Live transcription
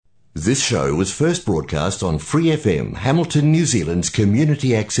This show was first broadcast on Free FM, Hamilton, New Zealand's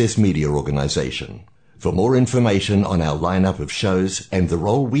community access media organisation. For more information on our lineup of shows and the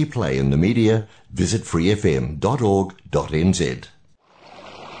role we play in the media, visit freefm.org.nz.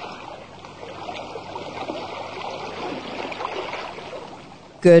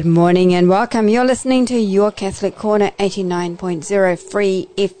 Good morning and welcome. You're listening to Your Catholic Corner, 89.0 Free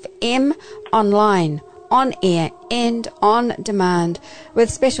FM, online, on air and on demand, with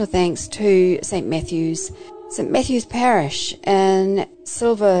special thanks to St Matthew's Parish in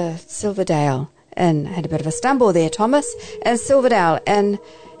Silverdale, and had a bit of a stumble there, Thomas, in Silverdale in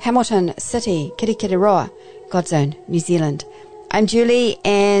Hamilton City, Kirikiriroa, Godzone, New Zealand. I'm Julie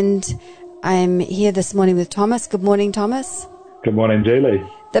and I'm here this morning with Thomas. Good morning, Thomas. Good morning, Julie.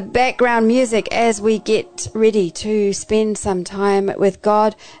 The background music as we get ready to spend some time with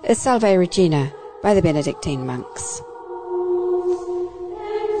God is Salve Regina by the Benedictine monks.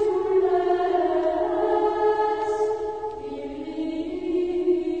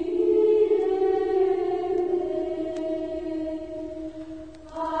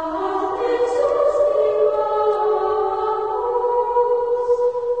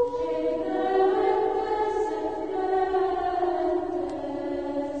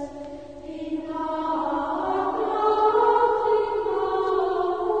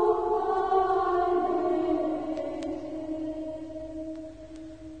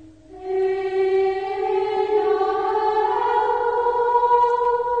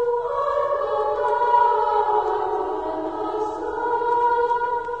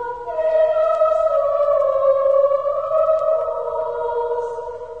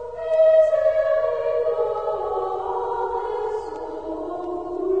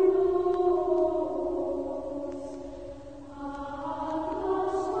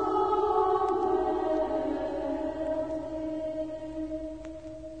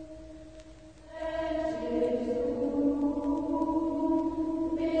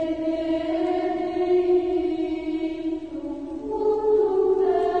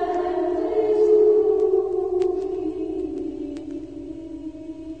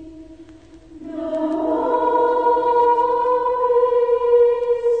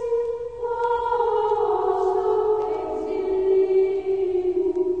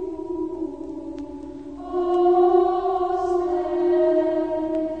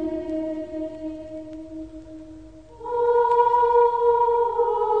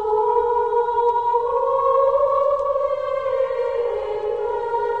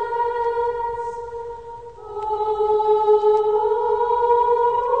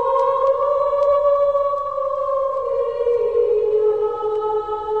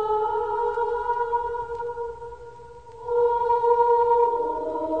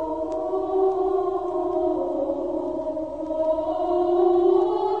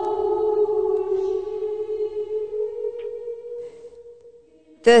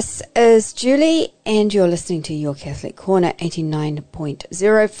 This is Julie, and you're listening to Your Catholic Corner,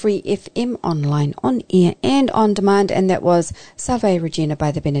 89.0 Free FM, online, on air and on demand, and that was Salve Regina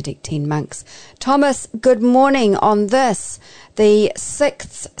by the Benedictine monks. Thomas, good morning on this, the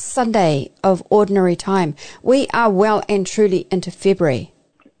 6th Sunday of Ordinary Time. We are well and truly into February.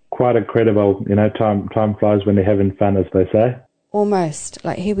 Quite incredible, time flies when you're having fun, as they say. Almost,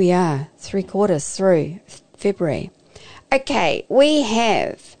 like here we are, 3/4 through February. Okay, we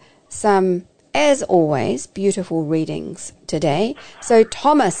have some, as always, beautiful readings today. So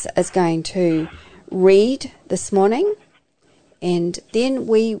Thomas is going to read this morning, and then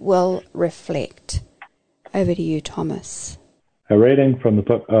we will reflect. Over to you, Thomas. A reading from the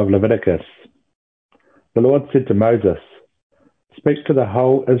book of Leviticus. The Lord said to Moses, "Speak to the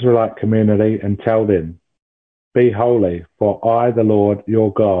whole Israelite community and tell them, 'Be holy, for I, the Lord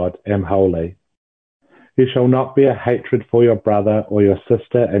your God, am holy. You shall not bear hatred for your brother or your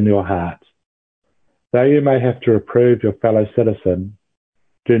sister in your heart. Though you may have to reprove your fellow citizen,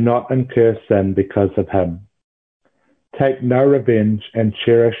 do not incur sin because of him. Take no revenge and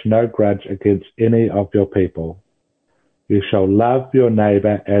cherish no grudge against any of your people. You shall love your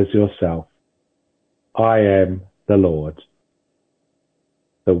neighbour as yourself. I am the Lord.'"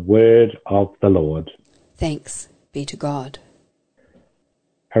 The word of the Lord. Thanks be to God.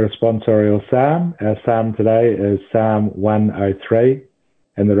 A responsorial psalm. Our psalm today is Psalm 103,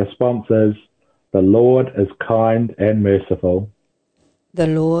 and the response is, "The Lord is kind and merciful." The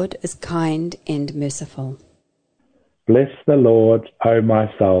Lord is kind and merciful. Bless the Lord, O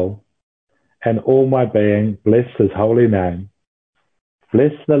my soul, and all my being, bless his holy name.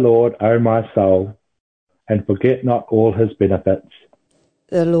 Bless the Lord, O my soul, and forget not all his benefits.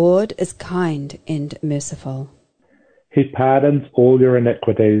 The Lord is kind and merciful. He pardons all your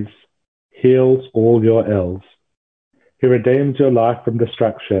iniquities, heals all your ills. He redeems your life from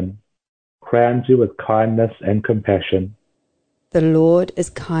destruction, crowns you with kindness and compassion. The Lord is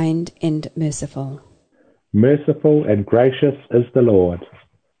kind and merciful. Merciful and gracious is the Lord,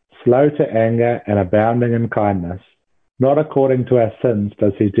 slow to anger and abounding in kindness. Not according to our sins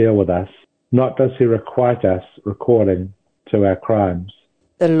does he deal with us, not does he requite us according to our crimes.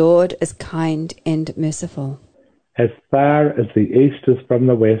 The Lord is kind and merciful. As far as the east is from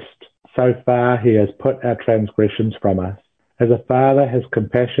the west, so far he has put our transgressions from us. As a father has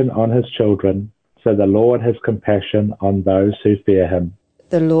compassion on his children, so the Lord has compassion on those who fear him.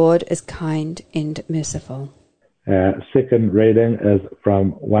 The Lord is kind and merciful. Our second reading is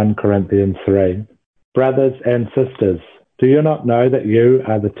from 1 Corinthians 3. Brothers and sisters, do you not know that you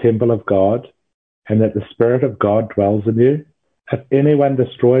are the temple of God, and that the Spirit of God dwells in you? If anyone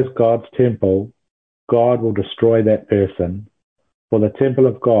destroys God's temple, God will destroy that person. For the temple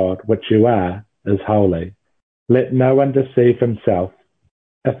of God, which you are, is holy. Let no one deceive himself.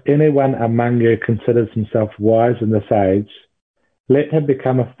 If anyone among you considers himself wise in this age, let him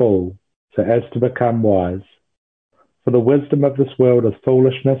become a fool, so as to become wise. For the wisdom of this world is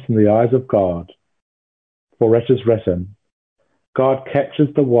foolishness in the eyes of God. For it is written, God catches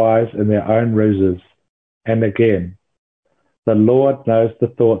the wise in their own ruses. And again, the Lord knows the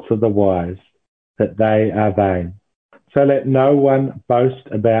thoughts of the wise, that they are vain. So let no one boast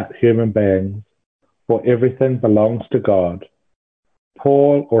about human beings, for everything belongs to God.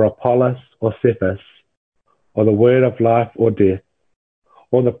 Paul or Apollos or Cephas, or the word of life or death,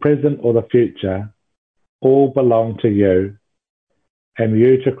 or the present or the future, all belong to you, and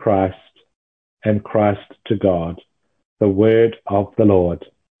you to Christ, and Christ to God. The word of the Lord.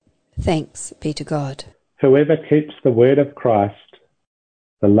 Thanks be to God. Whoever keeps the word of Christ,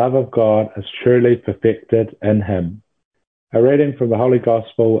 the love of God is truly perfected in him. A reading from the Holy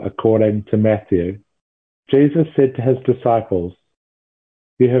Gospel according to Matthew. Jesus said to his disciples,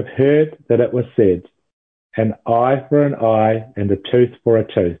 You have heard that it was said, an eye for an eye and a tooth for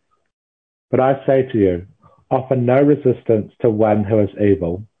a tooth. But I say to you, offer no resistance to one who is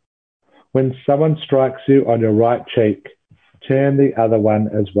evil. When someone strikes you on your right cheek, turn the other one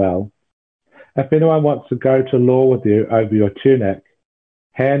as well. If anyone wants to go to law with you over your tunic,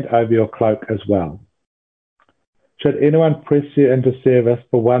 hand over your cloak as well. Should anyone press you into service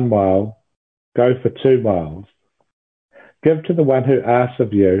for 1 mile, go for 2 miles. Give to the one who asks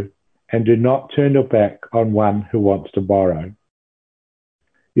of you, and do not turn your back on one who wants to borrow.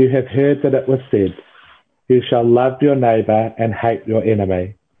 You have heard that it was said, You shall love your neighbour and hate your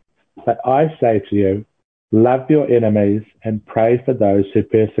enemy. But I say to you, love your enemies and pray for those who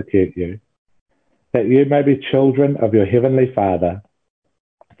persecute you, that you may be children of your heavenly Father.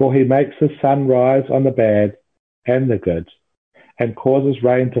 For he makes his sun rise on the bad and the good, and causes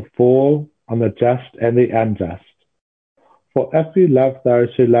rain to fall on the just and the unjust. For if you love those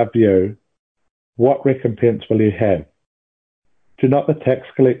who love you, what recompense will you have? Do not the tax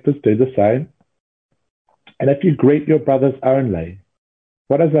collectors do the same? And if you greet your brothers only,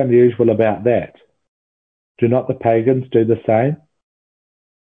 what is unusual about that? Do not the pagans do the same?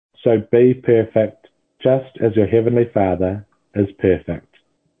 So be perfect, just as your heavenly Father is perfect.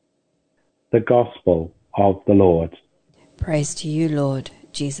 The Gospel of the Lord. Praise to you, Lord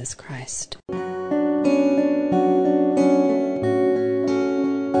Jesus Christ.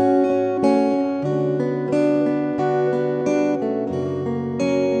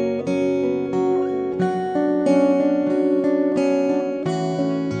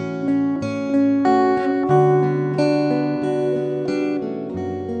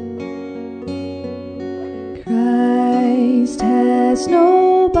 Christ has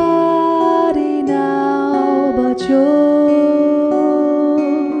nobody now but yours.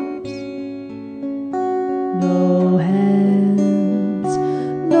 No hands,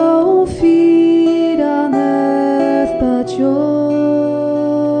 no feet on earth but yours.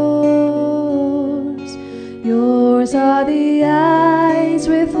 Yours are the eyes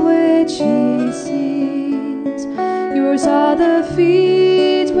with which he sees. Yours are the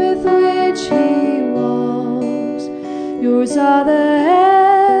feet with which he walks. Yours are the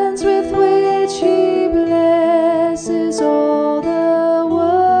hands with which he blesses all the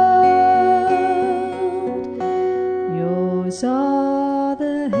world. Yours are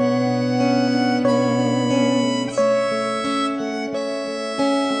the hands.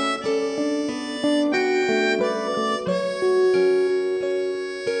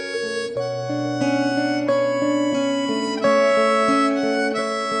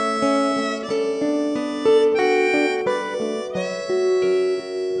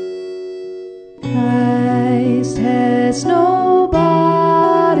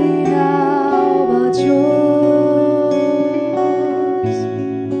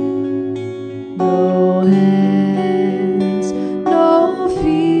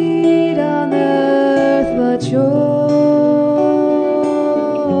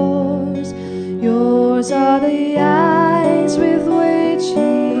 are the eyes with which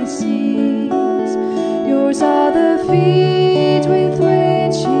he sees. Yours are the feet with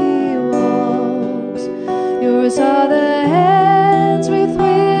which he walks. Yours are the hands with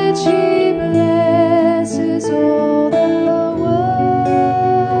which he blesses all the world.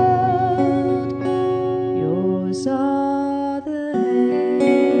 Yours are the hands.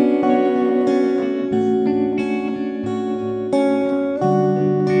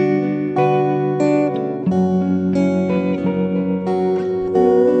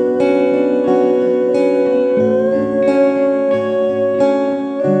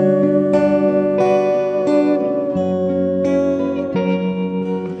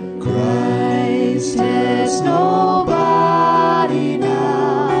 Christ has nobody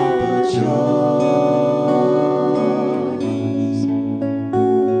now but yours.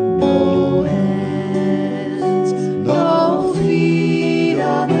 No hands, no feet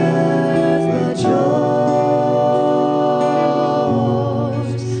on earth but yours.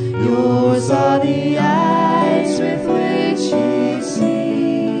 Yours are the eyes with which he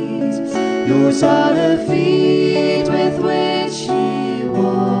sees. Yours are the feet with which he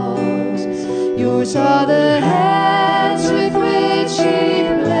walks. Yours are the hands with which he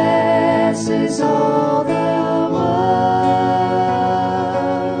blesses all the world.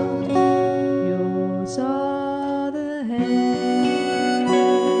 Yours are the hands.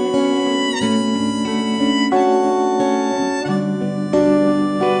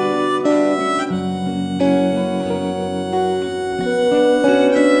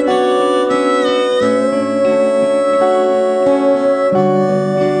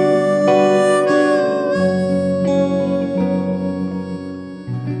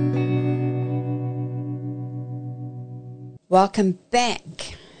 Welcome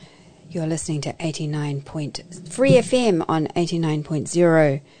back. You're listening to 89.3 FM on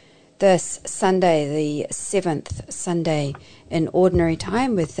 89.0 this Sunday, the 7th Sunday in Ordinary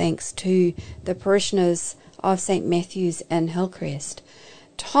Time, with thanks to the parishioners of St. Matthew's in Hillcrest.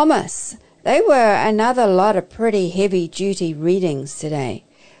 Thomas, they were another lot of pretty heavy-duty readings today.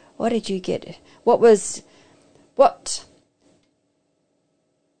 What did you get? What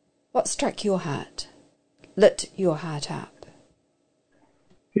struck your heart? Lit your heart up?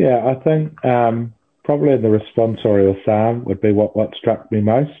 Yeah, I think probably the responsorial psalm would be what struck me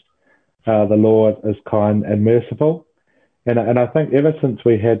most. The Lord is kind and merciful. And I think ever since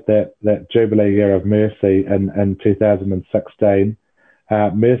we had that Jubilee year of mercy in 2016,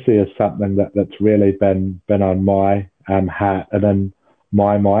 mercy is something that's really been on my heart and in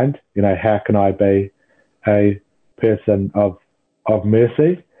my mind. You know, how can I be a person of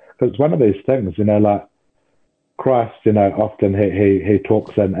mercy? Because it's one of these things, you know, like Christ, you know, often he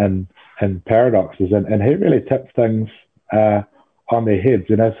talks in paradoxes, and he really tips things on their heads,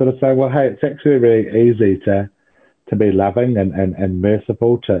 you know, sort of say, well, hey, it's actually really easy to be loving and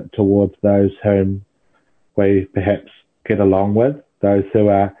merciful towards those whom we perhaps get along with, those who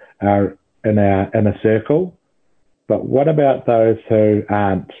are in our inner circle. But what about those who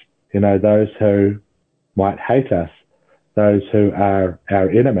aren't, you know, those who might hate us, those who are our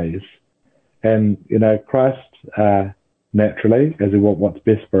enemies? And, you know, Christ, naturally, as he wants what's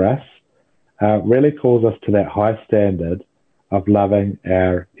best for us, really calls us to that high standard of loving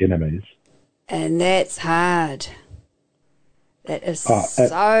our enemies. And that's hard. That is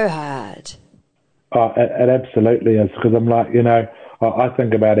so hard. Oh, it absolutely is, because I'm like, you know, I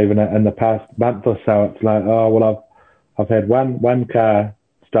think about even in the past month or so, it's like, oh, well, I've had one car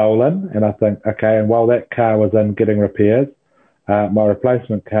stolen, and I think, okay, and while that car was in getting repaired, my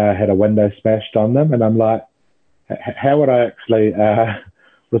replacement car had a window smashed on them, and I'm like, how would I actually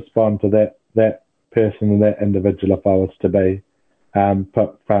respond to that person and that individual if I was to be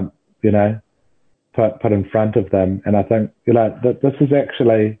put in front of them? And I think, you know, that this is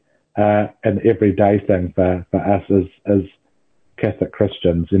actually an everyday thing for us as Catholic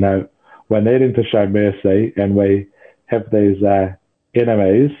Christians. You know, we're needing to show mercy, and we have these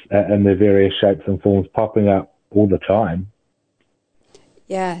enemies in their various shapes and forms popping up all the time.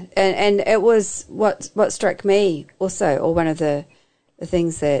 Yeah, and it was what struck me also, or one of the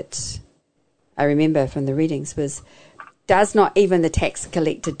things that I remember from the readings was, does not even the tax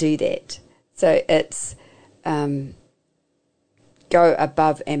collector do that? So it's go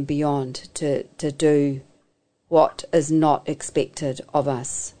above and beyond to do what is not expected of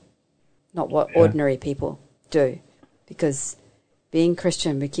us, not what ordinary people do. Because being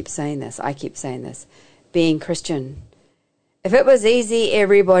Christian, we keep saying this, I keep saying this, being Christian, if it was easy,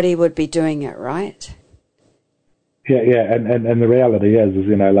 everybody would be doing it, right? Yeah, and the reality is,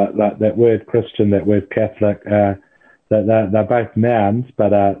 you know, like that word Christian, that word Catholic, they're both nouns, but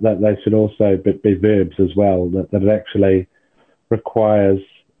that they should also be verbs as well. That it actually requires,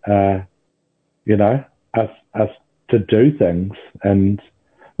 us to do things, and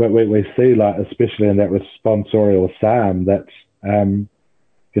we see, like, especially in that responsorial psalm, that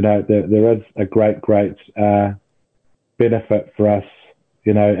there is a great benefit for us,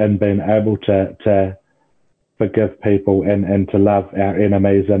 in being able to forgive people and to love our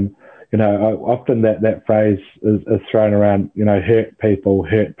enemies. And often that phrase is thrown around, hurt people.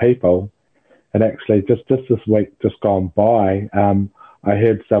 And actually, just this week, just gone by, I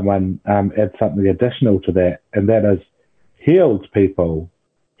heard someone add something additional to that, and that is, healed people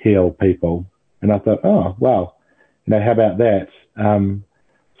heal people. And I thought, oh, well, how about that?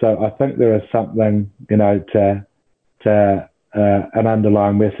 So I think there is something, to an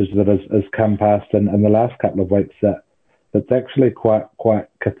underlying message that has come past in the last couple of weeks that's actually quite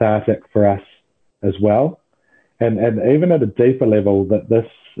cathartic for us as well. And even at a deeper level, that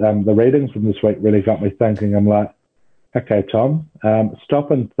the readings from this week really got me thinking. I'm like, okay, Tom,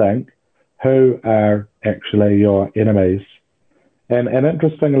 stop and think, who are actually your enemies? And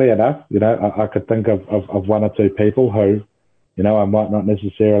interestingly enough, I could think of one or two people who, I might not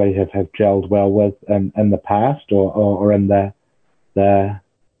necessarily have gelled well with in the past or in the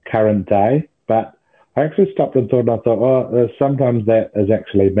current day. But I actually stopped and thought, sometimes that is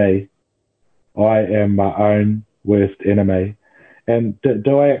actually me. I am my own worst enemy. And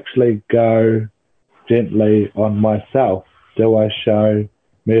do I actually go gently on myself? Do I show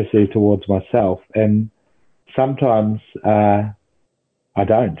mercy towards myself? And sometimes I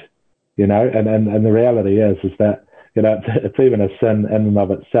don't, and the reality is that, it's even a sin in and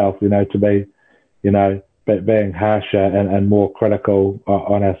of itself, to be, being harsher and more critical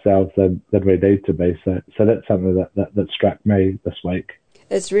on ourselves than we need to be. So that's something that struck me this week.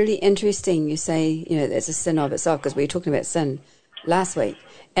 It's really interesting you say, there's a sin of itself, because we were talking about sin last week,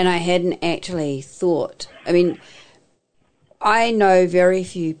 and I hadn't actually thought. I mean, I know very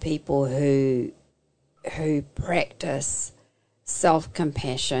few people who practice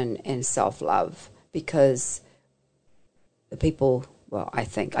self-compassion and self-love, because the people, I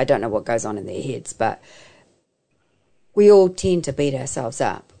don't know what goes on in their heads, but we all tend to beat ourselves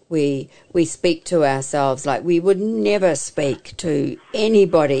up. We speak to ourselves like we would never speak to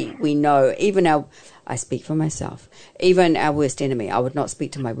anybody we know, I speak for myself, even our worst enemy. I would not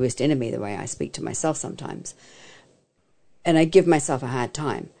speak to my worst enemy the way I speak to myself sometimes. And I give myself a hard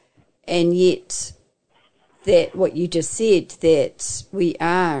time. And yet, that what you just said, that we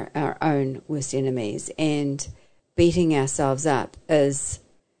are our own worst enemies, and beating ourselves up is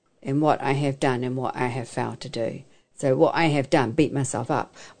in what I have done and what I have failed to do. So what I have done, beat myself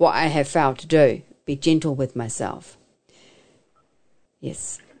up. What I have failed to do, be gentle with myself.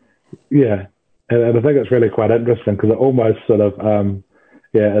 Yes. Yeah, and I think it's really quite interesting, because it almost sort of,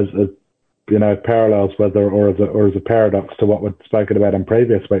 is parallels with or is a paradox to what we've spoken about in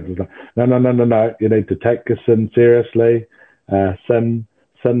previous weeks. It's like, no. You need to take your sin seriously. Sin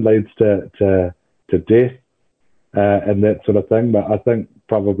leads to death, and that sort of thing. But I think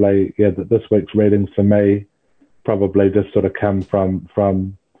probably, that this week's readings for me probably just sort of come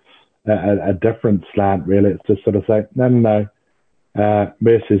from a different slant, really. It's just sort of saying, no.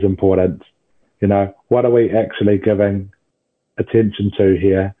 Mercy is important. What are we actually giving attention to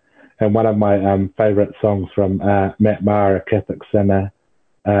here? And one of my favourite songs from Matt Maher, a Catholic singer,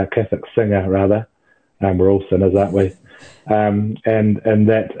 we're all sinners, aren't we? And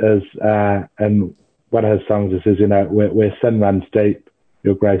that is, in one of his songs, it says, where sin runs deep,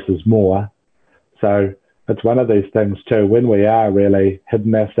 your grace is more. So it's one of these things too, when we are really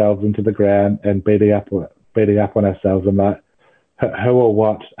hidden ourselves into the ground and beating up on ourselves, and like, who or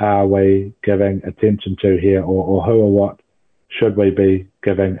what are we giving attention to here, or who or what should we be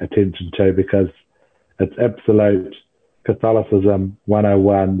giving attention to? Because it's absolute Catholicism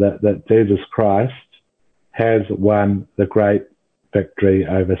 101 that Jesus Christ has won the great victory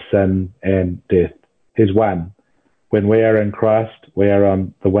over sin and death. He's won. When we are in Christ, we are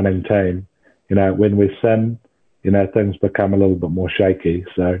on the winning team. When we sin, things become a little bit more shaky.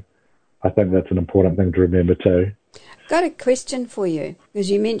 So I think that's an important thing to remember too. Got a question for you,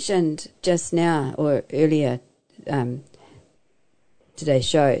 because you mentioned just now or earlier today's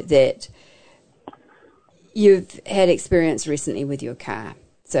show that you've had experience recently with your car.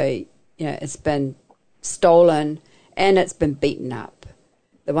 So, it's been stolen and it's been beaten up.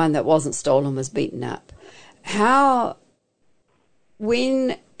 The one that wasn't stolen was beaten up.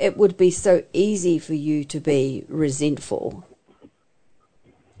 When it would be so easy for you to be resentful,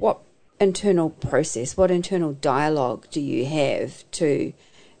 what internal process, what internal dialogue do you have to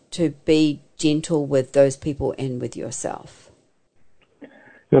be gentle with those people and with yourself?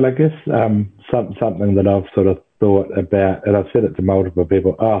 Well, I guess something that I've sort of thought about, and I've said it to multiple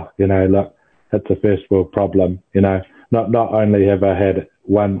people, look, it's a first world problem, Not only have I had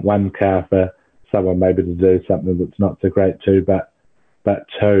one car for someone maybe to do something that's not so great too, but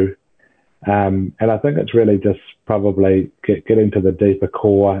two. And I think it's really just probably getting to the deeper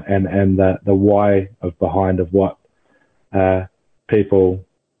core and the why behind what people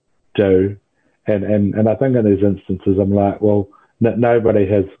do. And I think in these instances, I'm like, well, nobody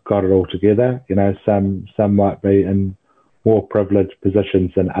has got it all together. Some might be in more privileged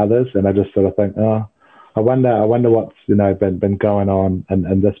positions than others. And I just sort of think, I wonder what's, been going on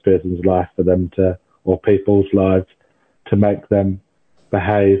in this person's life for them or people's lives to make them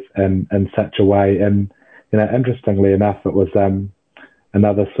behave in such a way. And, interestingly enough, it was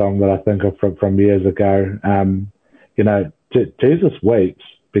another song that I think of from years ago. Jesus weeps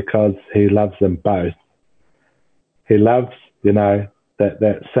because he loves them both. He loves,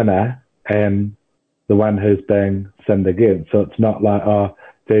 that sinner and the one who's being sinned against. So it's not like,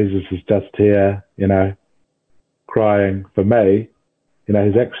 Jesus is just here, crying for me.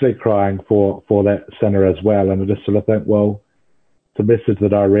 He's actually crying for that sinner as well. And I just sort of think, well, it's a message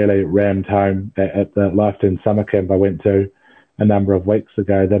that I really rammed home at the Lifetime Summer Camp I went to a number of weeks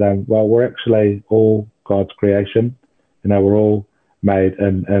ago, that, we're actually all God's creation. We're all made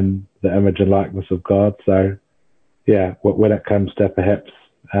in the image and likeness of God. So, yeah, when it comes to perhaps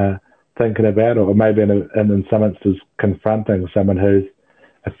thinking about, or maybe in some instances confronting someone who's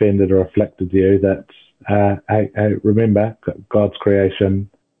offended or afflicted you, that hey, remember God's creation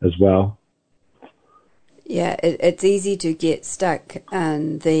as well. Yeah, it's easy to get stuck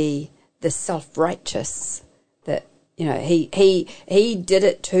in the self-righteous that, he did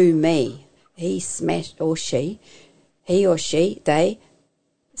it to me. He or she, they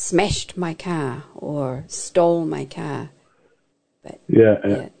smashed my car or stole my car. But,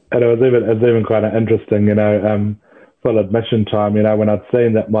 yeah. And it was even quite interesting, full admission time, when I'd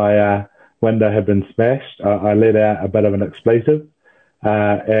seen that my window had been smashed, I let out a bit of an expletive.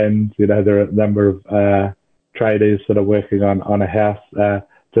 And, there are a number of tradies sort of working on a house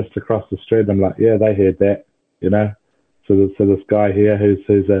just across the street. I'm like, yeah, they heard that, So this guy here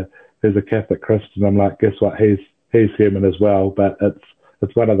who's a Catholic Christian, I'm like, guess what? He's human as well. But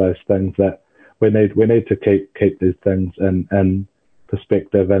it's one of those things that we need to keep these things in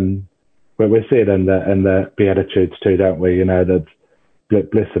perspective, and we see it in the Beatitudes too, don't we? That's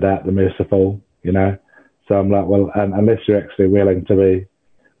blessed art the merciful. So I'm like, well, unless you're actually willing to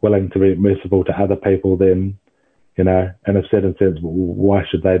be merciful to other people, then in a certain sense, why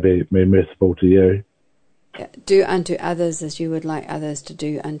should they be merciful to you? Do unto others as you would like others to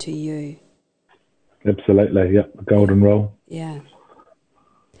do unto you. Absolutely, yep, the golden rule. Yeah.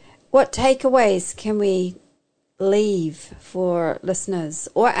 What takeaways can we leave for listeners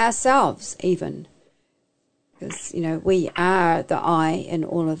or ourselves even? Because, we are the I in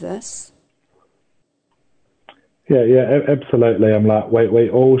all of this. Yeah, absolutely. I'm like, we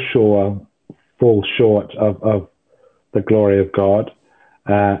all fall short of the glory of God.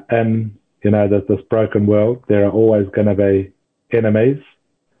 And, this broken world, there are always going to be enemies,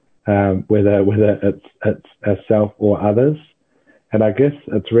 whether it's ourselves or others. And I guess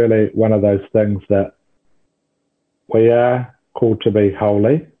it's really one of those things that we are called to be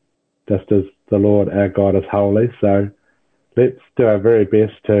holy, just as the Lord our God is holy. So let's do our very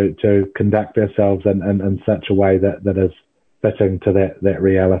best to conduct ourselves in such a way that is fitting to that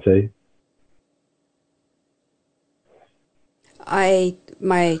reality.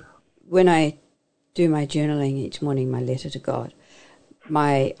 When I do my journaling each morning, my letter to God,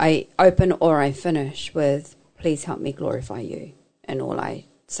 I open or I finish with, please help me glorify you in all I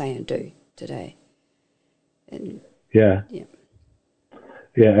say and do today. And yeah,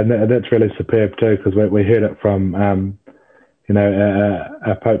 and that's really superb too, because we heard it from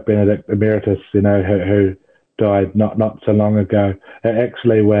Pope Benedict Emeritus, who died not so long ago.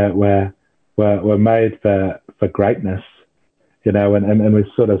 Actually, we're made for greatness, and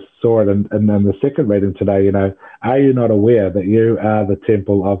we sort of saw it in the second reading today. Are you not aware that you are the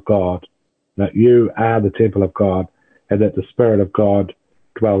temple of God? That you are the temple of God, and that the Spirit of God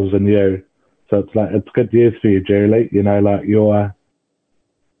dwells in you. So it's good news for you, Julie. Like your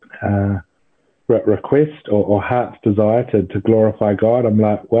request or heart's desire to glorify God. I'm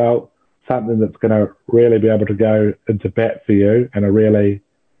like, well, something that's going to really be able to go into bat for you in a really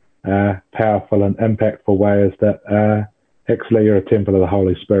powerful and impactful way is that actually you're a temple of the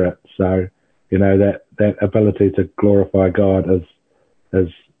Holy Spirit. So, that ability to glorify God is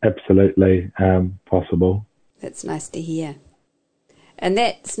absolutely possible. That's nice to hear. And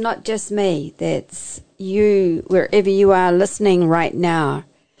that's not just me, that's you, wherever you are listening right now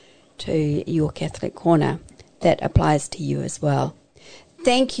to Your Catholic Corner. That applies to you as well.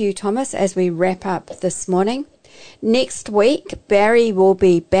 Thank you, Thomas, as we wrap up this morning. Next week, Barry will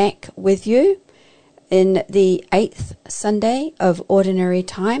be back with you in the 8th Sunday of Ordinary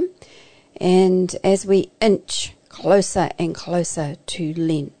Time, and as we inch closer and closer to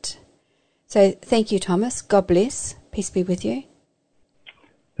Lent. So thank you, Thomas. God bless. Peace be with you.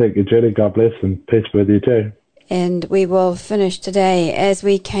 Thank you, Judy. God bless, and peace be with you too. And we will finish today as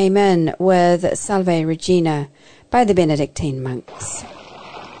we came in with Salve Regina by the Benedictine monks.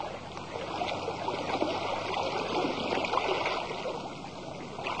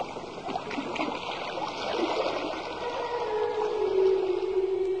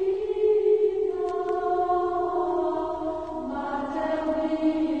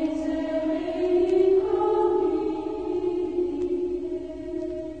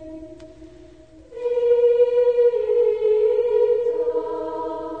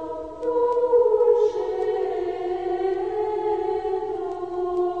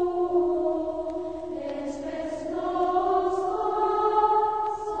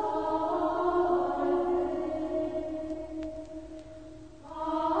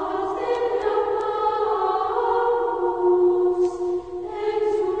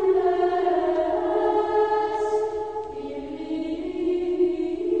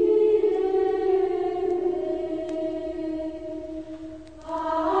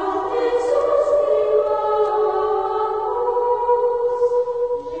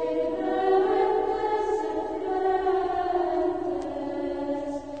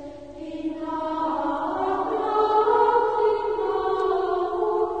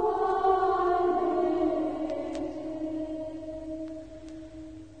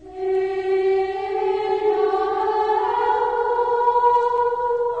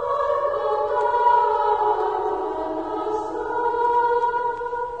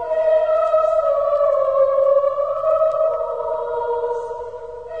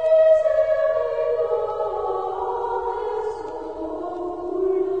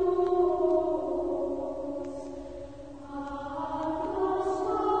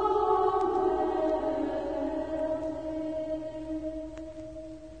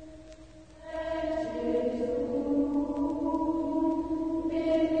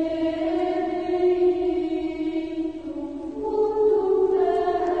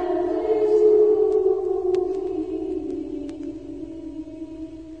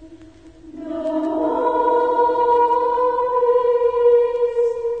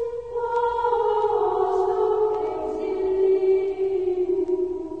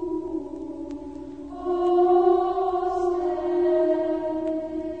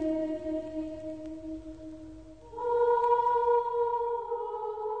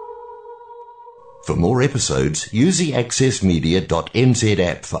 For more episodes, use the accessmedia.nz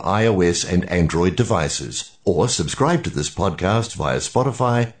app for iOS and Android devices, or subscribe to this podcast via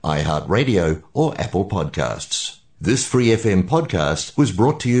Spotify, iHeartRadio, or Apple Podcasts. This Free FM podcast was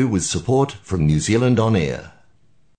brought to you with support from New Zealand On Air.